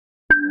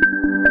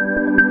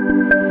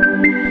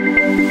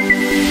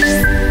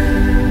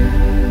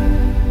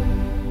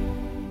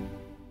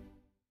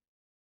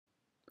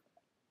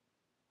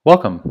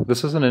Welcome.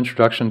 This is an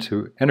introduction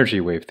to energy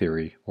wave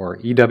theory, or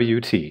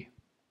EWT.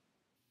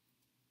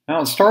 Now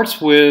it starts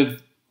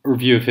with a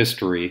review of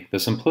history, the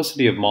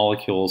simplicity of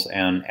molecules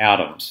and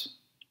atoms.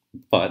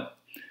 But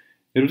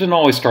it didn't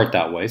always start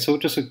that way, so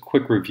just a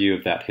quick review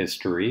of that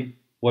history.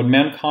 What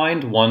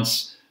mankind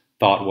once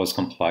thought was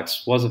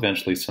complex was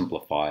eventually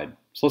simplified.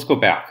 So let's go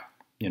back.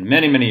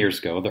 Many, many years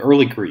ago, the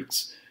early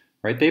Greeks,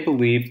 right? They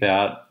believed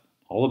that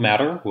all of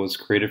matter was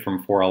created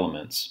from four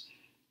elements.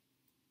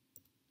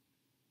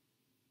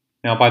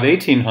 Now, by the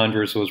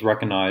 1800s, it was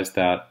recognized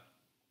that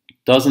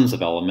dozens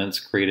of elements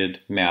created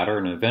matter,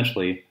 and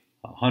eventually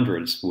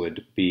hundreds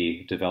would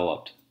be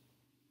developed.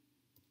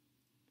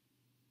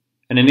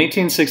 And in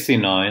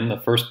 1869, the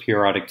first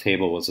periodic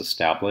table was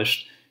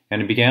established,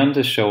 and it began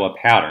to show a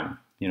pattern,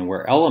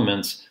 where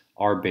elements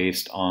are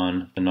based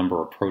on the number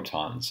of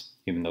protons,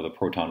 even though the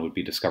proton would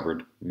be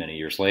discovered many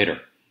years later.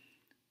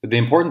 But the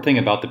important thing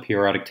about the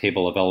periodic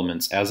table of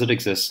elements as it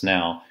exists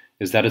now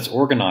is that it's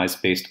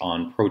organized based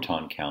on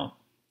proton count.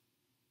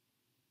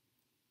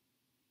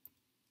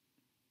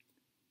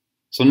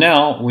 So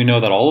now we know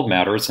that all of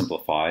matter is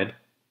simplified,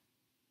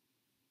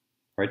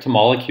 right, to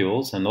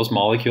molecules, and those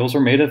molecules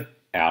are made of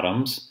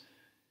atoms.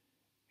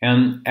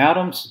 And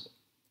atoms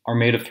are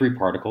made of three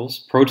particles: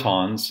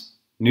 protons,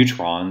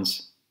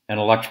 neutrons, and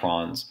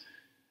electrons.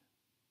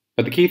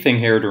 But the key thing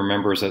here to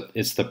remember is that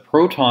it's the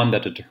proton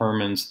that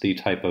determines the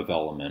type of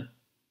element.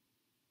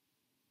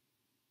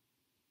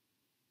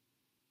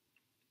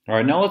 All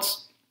right, now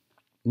let's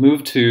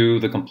move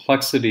to the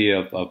complexity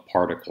of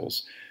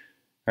particles.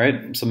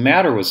 Right? So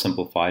matter was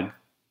simplified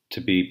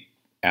to be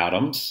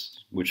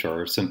atoms, which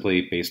are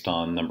simply based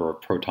on number of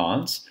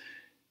protons.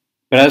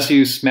 But as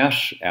you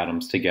smash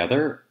atoms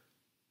together,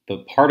 the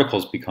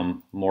particles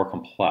become more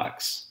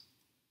complex.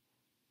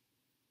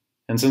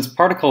 And since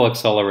particle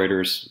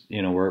accelerators,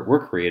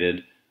 were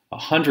created,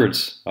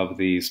 hundreds of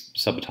these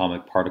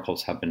subatomic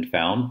particles have been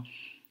found.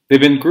 They've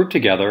been grouped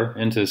together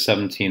into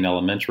 17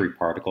 elementary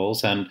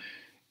particles, and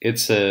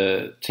it's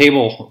a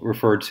table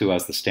referred to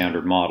as the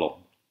Standard Model,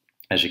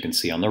 as you can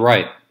see on the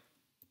right.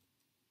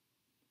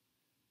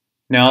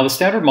 Now, the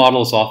Standard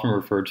Model is often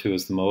referred to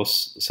as the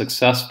most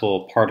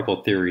successful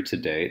particle theory to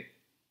date.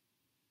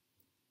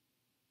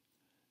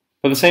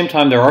 But at the same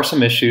time, there are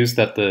some issues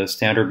that the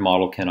Standard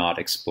Model cannot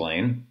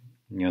explain,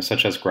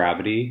 such as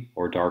gravity,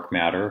 or dark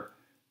matter,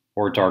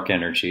 or dark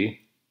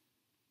energy.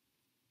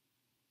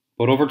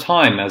 But over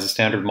time, as the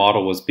Standard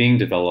Model was being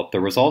developed, there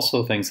was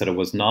also things that it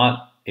was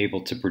not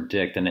able to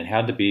predict, and it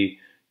had to be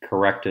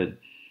corrected.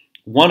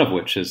 One of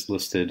which is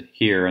listed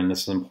here, and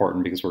this is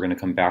important because we're going to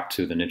come back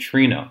to the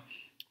neutrino.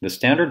 The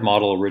Standard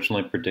Model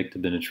originally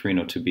predicted the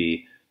neutrino to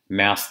be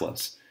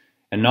massless.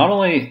 And not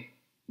only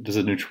does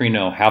a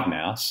neutrino have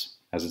mass,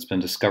 as it's been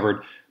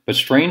discovered, but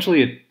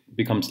strangely it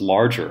becomes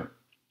larger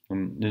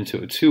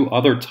into two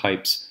other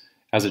types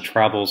as it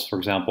travels, for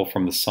example,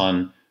 from the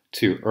Sun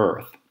to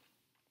Earth.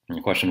 And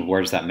the question of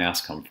where does that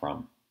mass come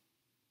from?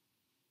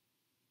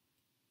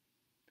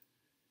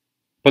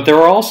 But there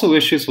are also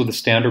issues with the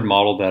Standard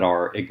Model that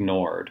are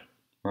ignored.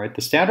 Right?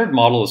 The Standard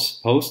Model is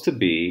supposed to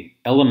be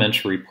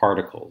elementary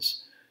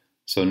particles.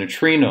 So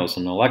neutrinos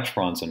and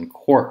electrons and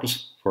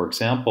quarks, for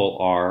example,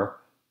 are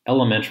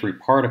elementary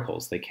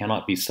particles. They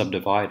cannot be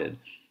subdivided.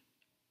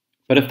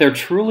 But if they're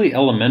truly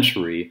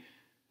elementary,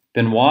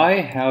 then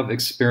why have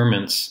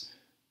experiments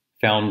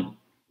found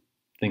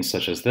things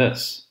such as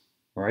this?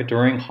 Right?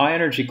 During high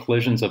energy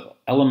collisions of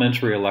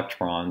elementary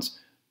electrons,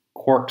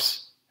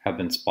 quarks have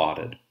been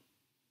spotted.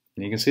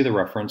 And you can see the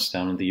reference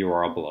down in the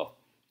URL below.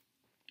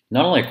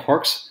 Not only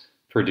quarks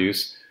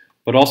produce,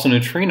 but also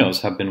neutrinos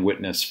have been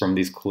witnessed from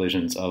these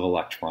collisions of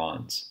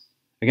electrons.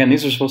 Again,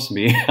 these are supposed to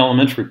be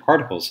elementary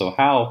particles, so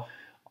how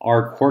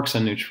are quarks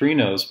and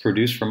neutrinos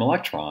produced from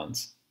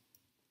electrons?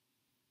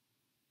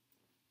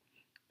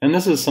 And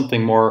this is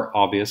something more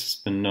obvious, it's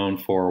been known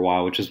for a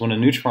while, which is when a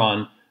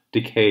neutron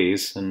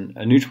decays, and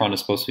a neutron is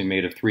supposed to be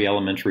made of three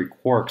elementary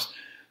quarks,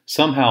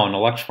 somehow an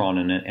electron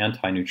and an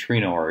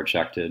antineutrino are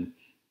ejected.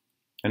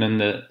 And in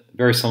the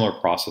very similar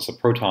process of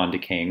proton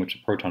decaying, which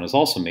a proton is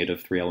also made of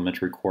three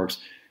elementary quarks,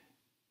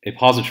 a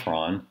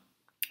positron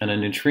and a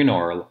neutrino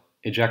are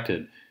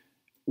ejected.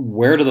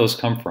 Where do those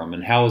come from,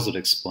 and how is it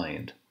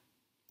explained?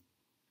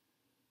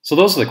 So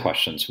those are the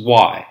questions.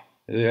 Why?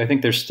 I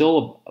think there's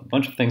still a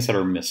bunch of things that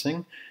are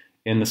missing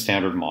in the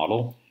Standard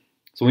Model,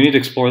 so we need to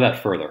explore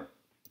that further.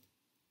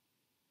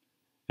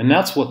 And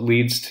that's what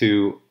leads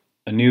to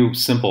a new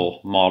simple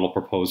model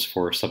proposed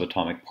for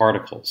subatomic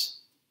particles.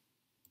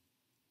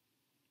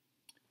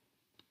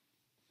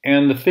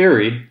 And the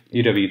theory,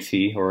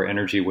 EWT, or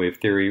energy wave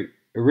theory,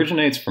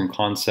 originates from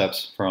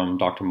concepts from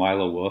Dr.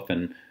 Milo Wolff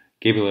and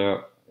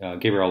Gabriel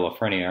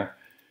LaFreniere,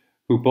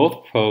 who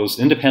both proposed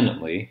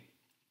independently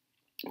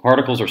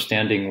particles are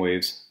standing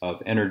waves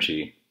of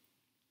energy.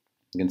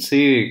 You can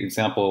see an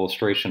example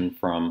illustration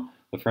from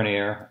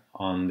LaFreniere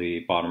on the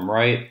bottom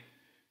right,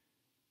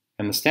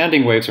 and the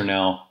standing waves are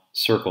now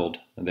circled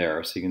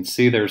there. So you can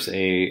see there's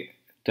a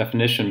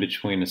definition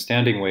between a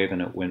standing wave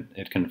and when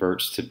it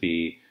converts to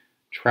be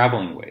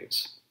traveling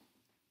waves.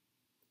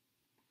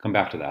 come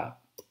back to that.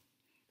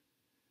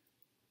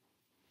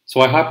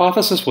 So a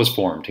hypothesis was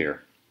formed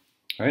here.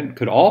 Right?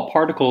 Could all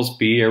particles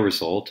be a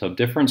result of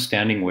different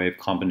standing wave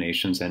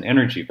combinations and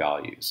energy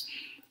values?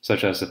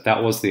 Such as if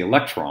that was the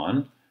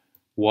electron,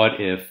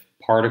 what if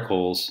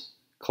particles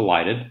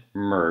collided,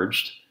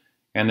 merged,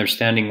 and their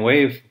standing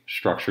wave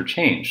structure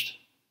changed?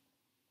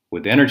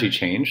 Would the energy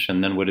change,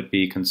 and then would it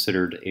be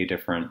considered a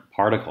different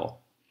particle?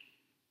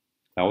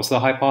 That was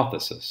the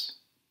hypothesis.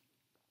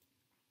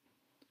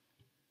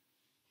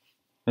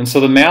 And so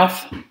the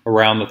math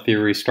around the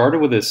theory started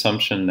with the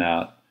assumption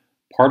that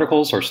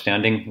particles are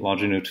standing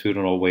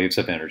longitudinal waves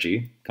of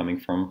energy coming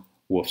from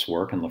Wolff's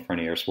work and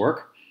LaFreniere's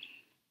work,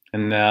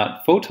 and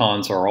that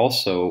photons are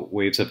also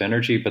waves of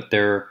energy, but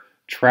they're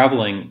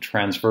traveling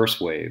transverse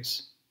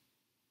waves.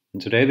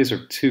 And today these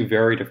are two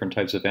very different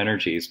types of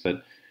energies, but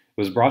it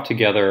was brought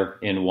together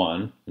in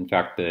one. In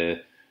fact,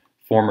 the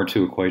former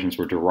two equations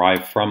were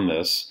derived from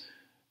this,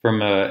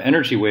 from an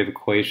energy wave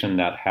equation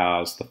that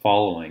has the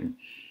following.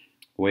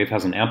 A wave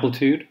has an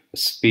amplitude, a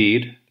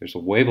speed, there's a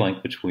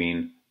wavelength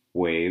between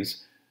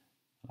waves,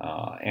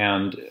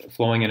 and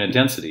flowing in a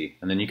density.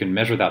 And then you can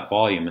measure that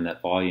volume, and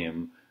that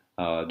volume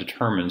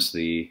determines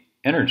the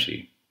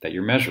energy that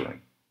you're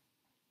measuring.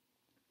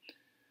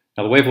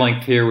 Now the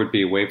wavelength here would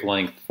be a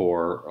wavelength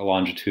for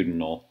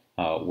longitudinal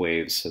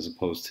waves as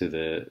opposed to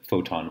the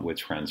photon with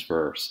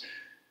transverse.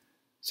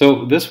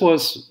 So this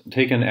was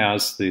taken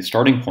as the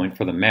starting point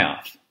for the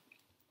math.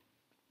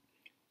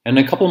 And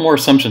a couple more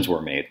assumptions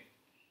were made.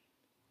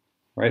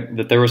 Right?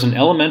 That there was an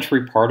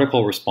elementary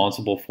particle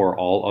responsible for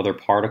all other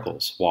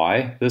particles.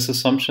 Why this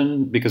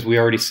assumption? Because we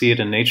already see it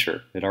in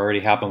nature. It already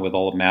happened with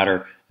all of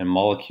matter and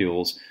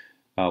molecules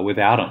with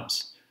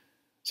atoms.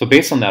 So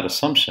based on that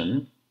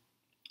assumption,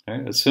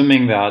 right,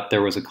 assuming that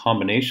there was a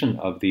combination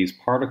of these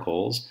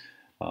particles,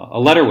 a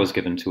letter was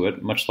given to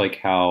it, much like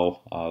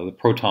how the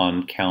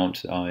proton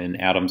count in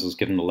atoms is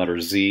given the letter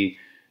Z.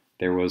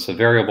 There was a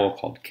variable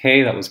called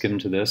K that was given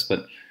to this,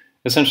 but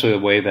essentially the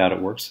way that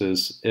it works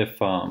is if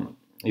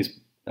these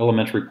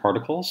elementary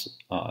particles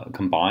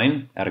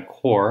combine at a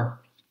core,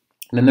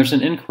 then there's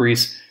an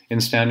increase in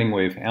standing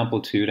wave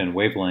amplitude and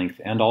wavelength,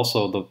 and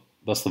also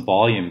thus the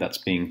volume that's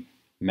being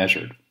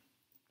measured.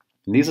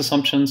 And these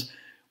assumptions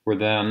were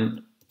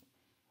then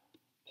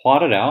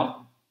plotted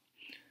out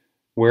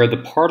where the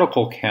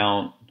particle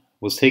count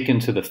was taken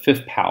to the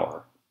 5th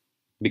power.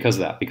 Because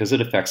of that, because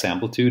it affects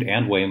amplitude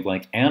and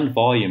wavelength and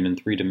volume in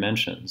 3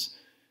 dimensions.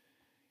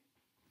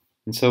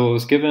 And so it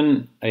was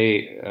given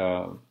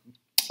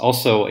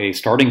also a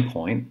starting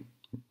point,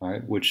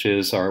 right, which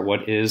is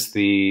what is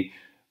the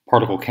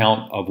particle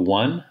count of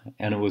 1,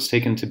 and it was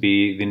taken to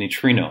be the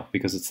neutrino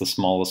because it's the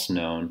smallest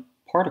known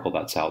particle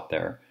that's out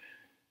there.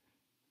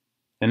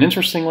 And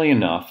interestingly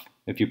enough,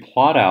 if you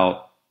plot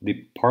out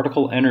the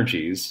particle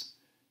energies,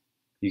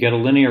 you get a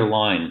linear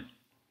line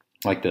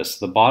like this.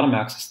 The bottom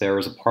axis there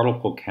is a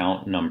particle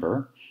count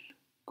number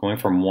going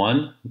from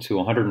 1 to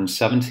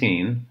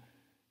 117.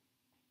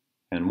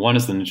 And 1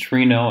 is the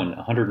neutrino, and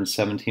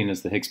 117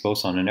 is the Higgs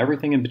boson, and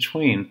everything in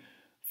between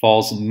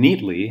falls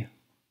neatly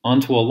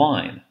onto a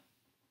line.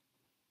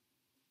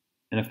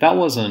 And if that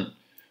wasn't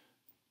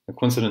a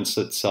coincidence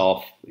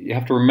itself, you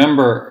have to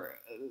remember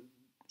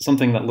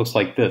something that looks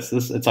like this.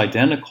 It's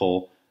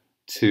identical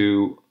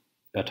to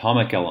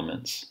atomic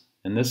elements.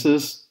 And this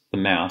is the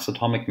mass,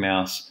 atomic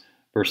mass,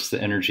 versus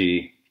the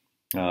energy.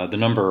 The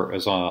number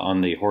is on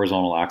the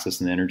horizontal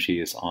axis, and the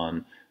energy is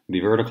on the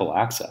vertical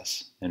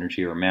axis,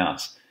 energy or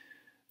mass.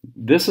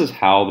 This is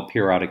how the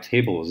periodic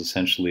table was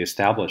essentially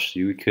established.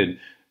 You could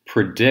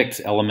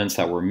predict elements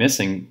that were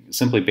missing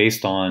simply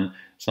based on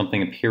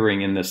something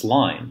appearing in this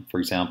line. For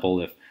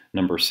example, if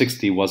number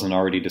 60 wasn't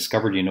already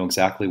discovered, you know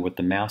exactly what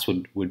the mass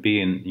would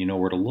be, and you know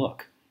where to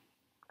look.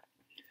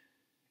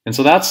 And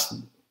so that's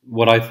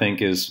what I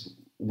think is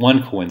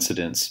one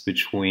coincidence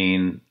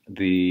between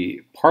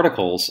the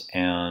particles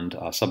and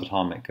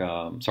atomic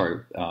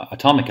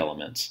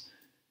elements.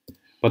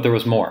 But there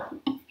was more.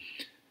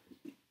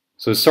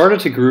 So it started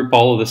to group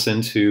all of this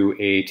into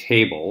a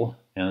table,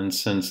 and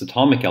since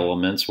atomic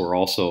elements were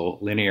also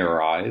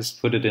linearized,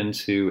 put it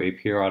into a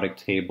periodic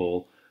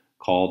table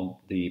called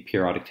the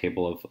periodic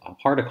table of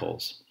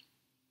particles.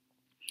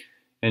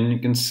 And you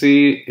can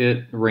see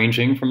it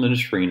ranging from the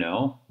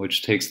neutrino,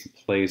 which takes the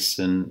place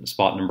in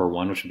spot number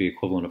 1, which would be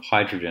equivalent of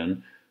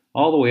hydrogen,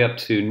 all the way up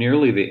to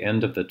nearly the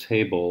end of the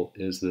table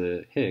is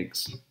the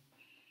Higgs.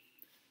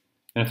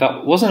 And if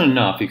that wasn't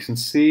enough, you can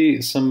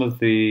see some of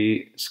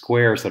the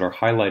squares that are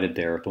highlighted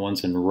there, the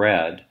ones in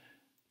red.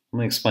 Let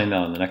me explain that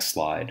on the next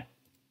slide.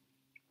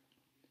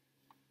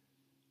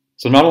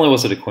 So not only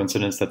was it a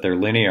coincidence that they're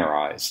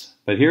linearized,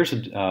 but here's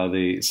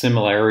the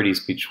similarities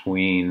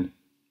between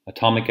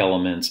atomic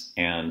elements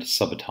and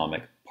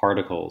subatomic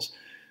particles.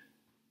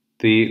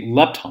 The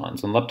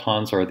leptons, and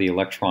leptons are the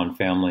electron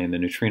family and the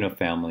neutrino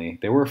family,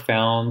 they were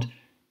found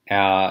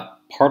at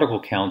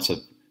particle counts of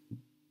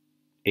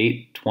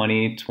 8,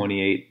 20,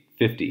 28,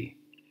 50.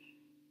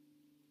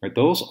 Right,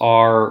 those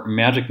are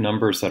magic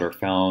numbers that are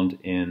found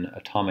in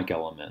atomic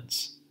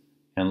elements.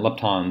 and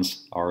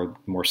leptons are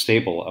more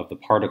stable of the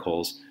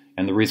particles.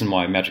 And the reason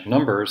why magic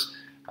numbers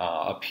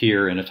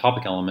appear in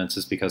atomic elements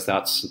is because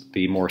that's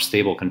the more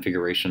stable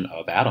configuration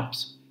of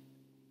atoms.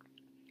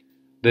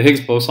 The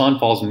Higgs boson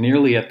falls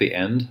nearly at the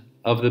end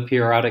of the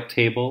periodic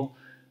table,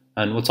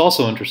 and what's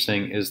also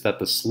interesting is that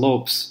the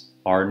slopes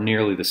are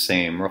nearly the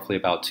same, roughly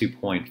about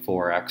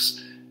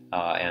 2.4x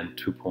and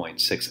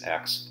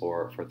 2.6x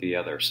for the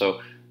other. So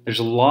there's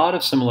a lot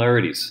of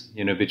similarities,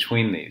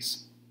 between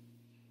these.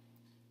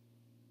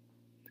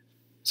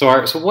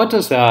 So what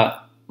does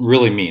that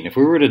really mean? If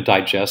we were to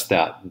digest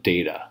that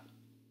data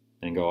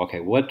and go, okay,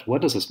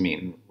 what does this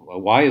mean?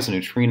 Why is a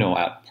neutrino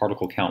at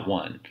particle count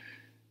 1?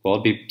 Well,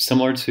 it'd be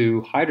similar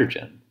to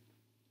hydrogen,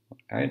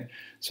 right?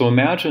 So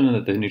imagine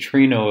that the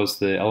neutrino is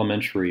the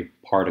elementary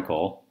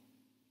particle,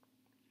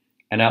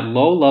 and at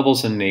low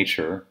levels in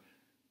nature,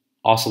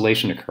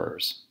 oscillation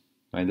occurs.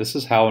 Right? This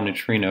is how a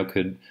neutrino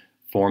could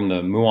form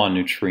the muon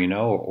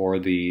neutrino or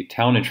the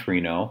tau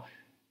neutrino.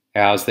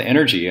 As the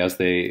energy, as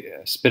they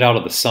spit out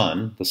of the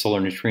sun, the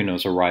solar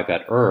neutrinos arrive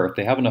at Earth,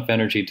 they have enough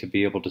energy to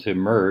be able to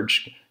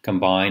merge,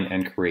 combine,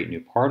 and create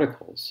new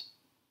particles.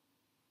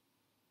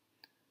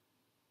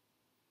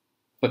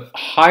 But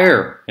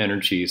higher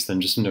energies than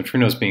just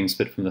neutrinos being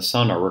spit from the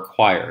sun are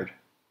required,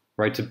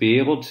 right, to be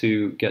able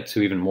to get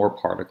to even more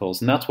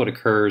particles. And that's what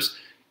occurs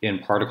in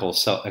particle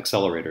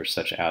accelerators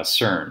such as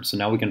CERN. So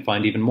now we can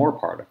find even more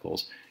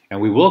particles. And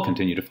we will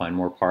continue to find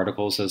more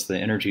particles as the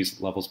energy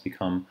levels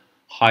become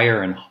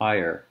higher and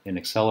higher in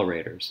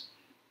accelerators.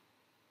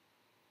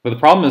 But the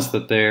problem is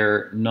that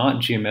they're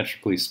not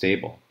geometrically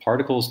stable.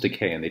 Particles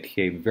decay, and they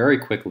decay very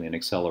quickly in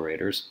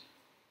accelerators.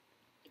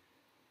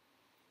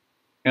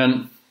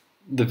 And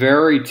the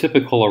very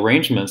typical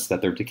arrangements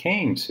that they're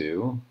decaying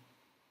to,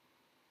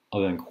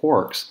 other than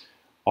quarks,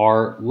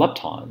 are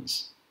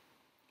leptons.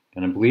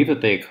 And I believe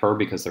that they occur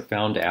because they're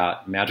found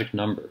at magic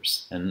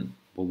numbers. And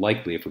will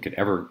likely, if we could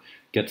ever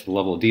get to the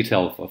level of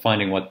detail of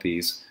finding what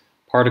these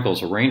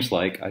particles arranged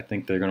like, I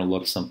think they're going to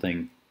look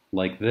something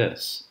like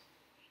this.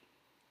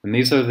 And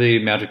these are the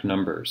magic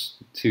numbers,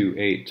 2,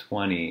 8,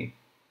 20,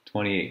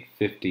 28,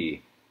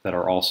 50, that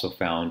are also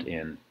found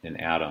in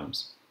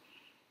atoms.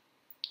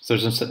 So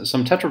there's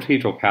some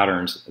tetrahedral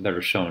patterns that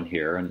are shown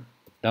here, and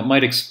that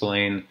might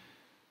explain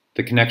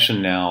the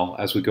connection now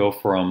as we go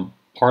from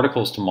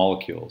particles to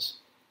molecules,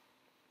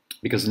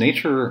 because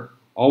nature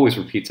always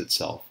repeats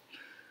itself.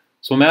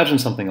 So imagine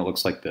something that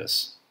looks like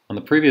this. On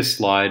the previous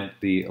slide,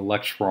 the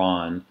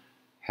electron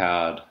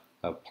had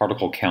a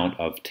particle count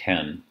of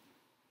 10.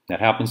 That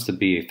happens to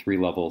be a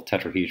 3-level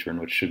tetrahedron,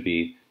 which should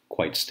be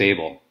quite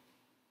stable.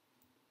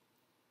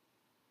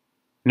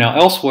 Now,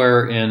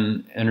 elsewhere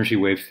in energy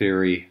wave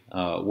theory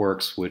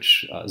works,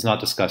 which is not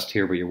discussed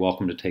here, but you're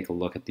welcome to take a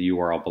look at the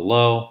URL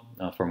below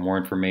for more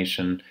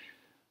information,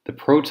 the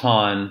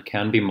proton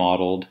can be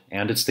modeled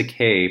and its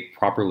decay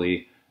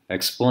properly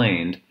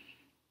explained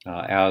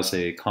as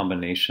a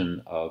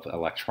combination of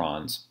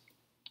electrons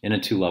in a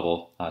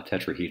 2-level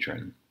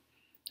tetrahedron.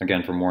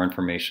 Again, for more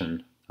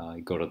information,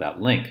 go to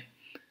that link.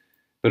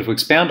 But if we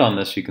expand on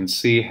this, you can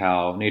see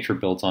how nature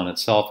builds on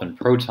itself, and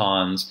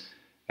protons,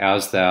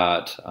 as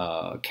that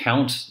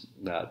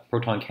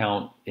proton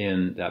count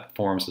that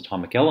forms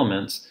atomic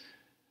elements,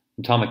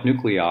 atomic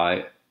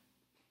nuclei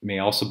may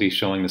also be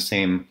showing the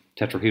same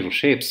tetrahedral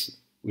shapes,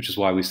 which is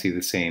why we see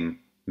the same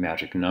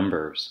magic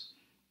numbers.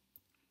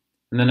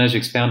 And then as you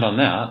expand on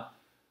that,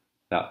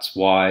 that's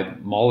why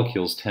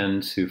molecules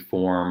tend to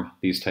form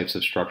these types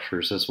of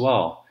structures as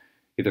well,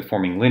 either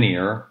forming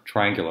linear,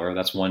 triangular,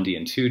 that's 1D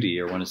and 2D,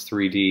 or when it's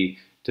 3D,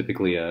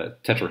 typically a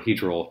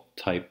tetrahedral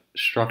type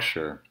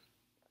structure.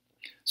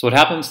 So it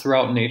happens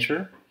throughout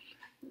nature,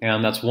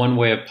 and that's one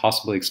way of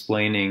possibly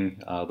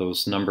explaining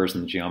those numbers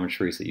and the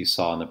geometries that you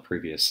saw in the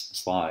previous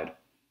slide.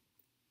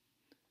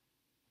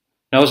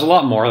 Now there's a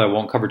lot more that I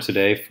won't cover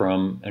today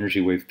from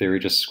energy wave theory,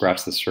 just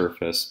scratch the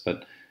surface,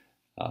 but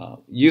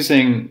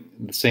using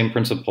the same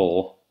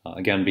principle,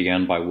 again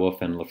began by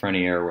Wolff and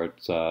LaFreniere,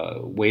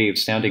 where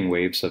it's standing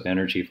waves of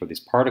energy for these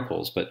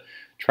particles, but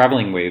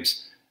traveling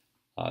waves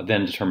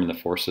then determine the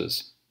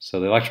forces. So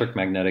the electric,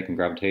 magnetic, and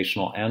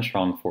gravitational and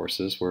strong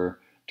forces were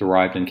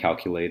derived and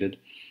calculated,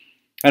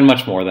 and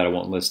much more that I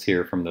won't list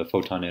here, from the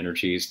photon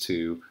energies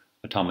to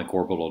atomic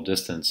orbital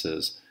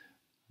distances.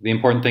 The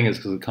important thing is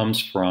because it comes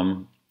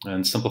from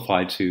and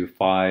simplified to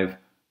 5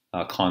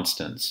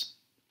 constants,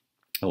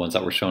 the ones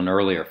that were shown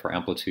earlier for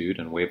amplitude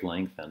and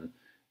wavelength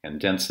and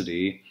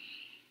density.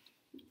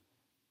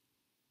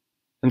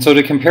 And so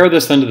to compare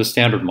this then to the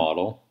standard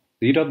model,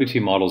 the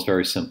EWT model is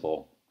very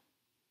simple.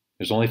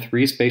 There's only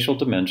 3 spatial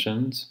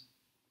dimensions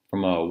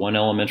from one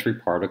elementary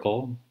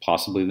particle,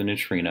 possibly the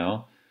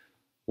neutrino,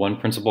 one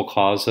principal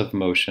cause of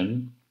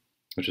motion,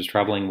 which is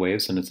traveling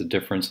waves, and it's a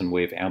difference in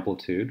wave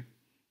amplitude.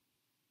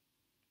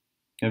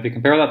 And if you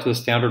compare that to the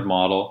standard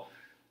model,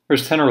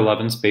 there's 10 or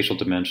 11 spatial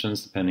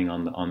dimensions depending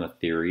on the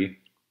theory.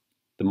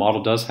 The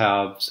model does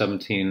have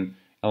 17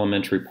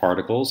 elementary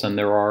particles, and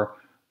there are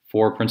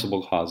 4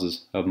 principal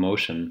causes of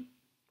motion.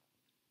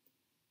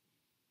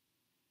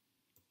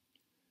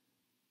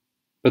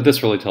 But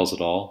this really tells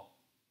it all,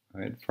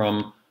 right?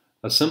 From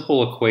a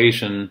simple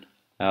equation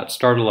that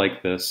started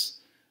like this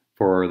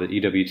for the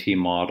EWT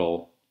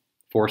model,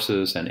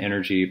 forces and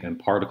energy and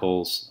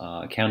particles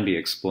can be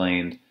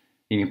explained.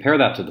 You compare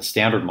that to the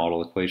standard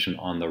model equation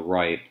on the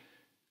right,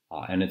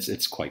 and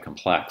it's quite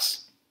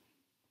complex.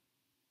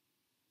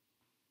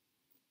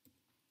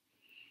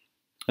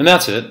 And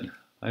that's it.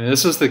 I mean,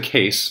 this is the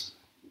case,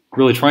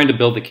 really trying to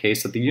build the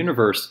case that the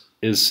universe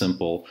is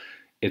simple.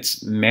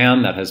 It's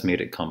man that has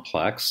made it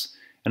complex.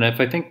 And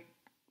if I think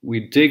we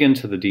dig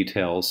into the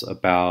details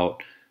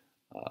about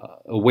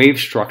a wave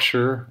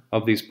structure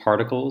of these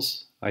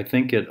particles, I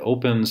think it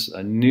opens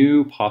a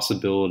new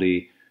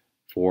possibility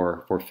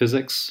for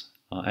physics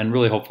and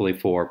really hopefully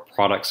for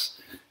products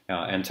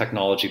and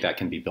technology that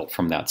can be built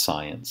from that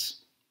science.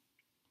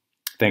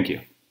 Thank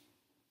you.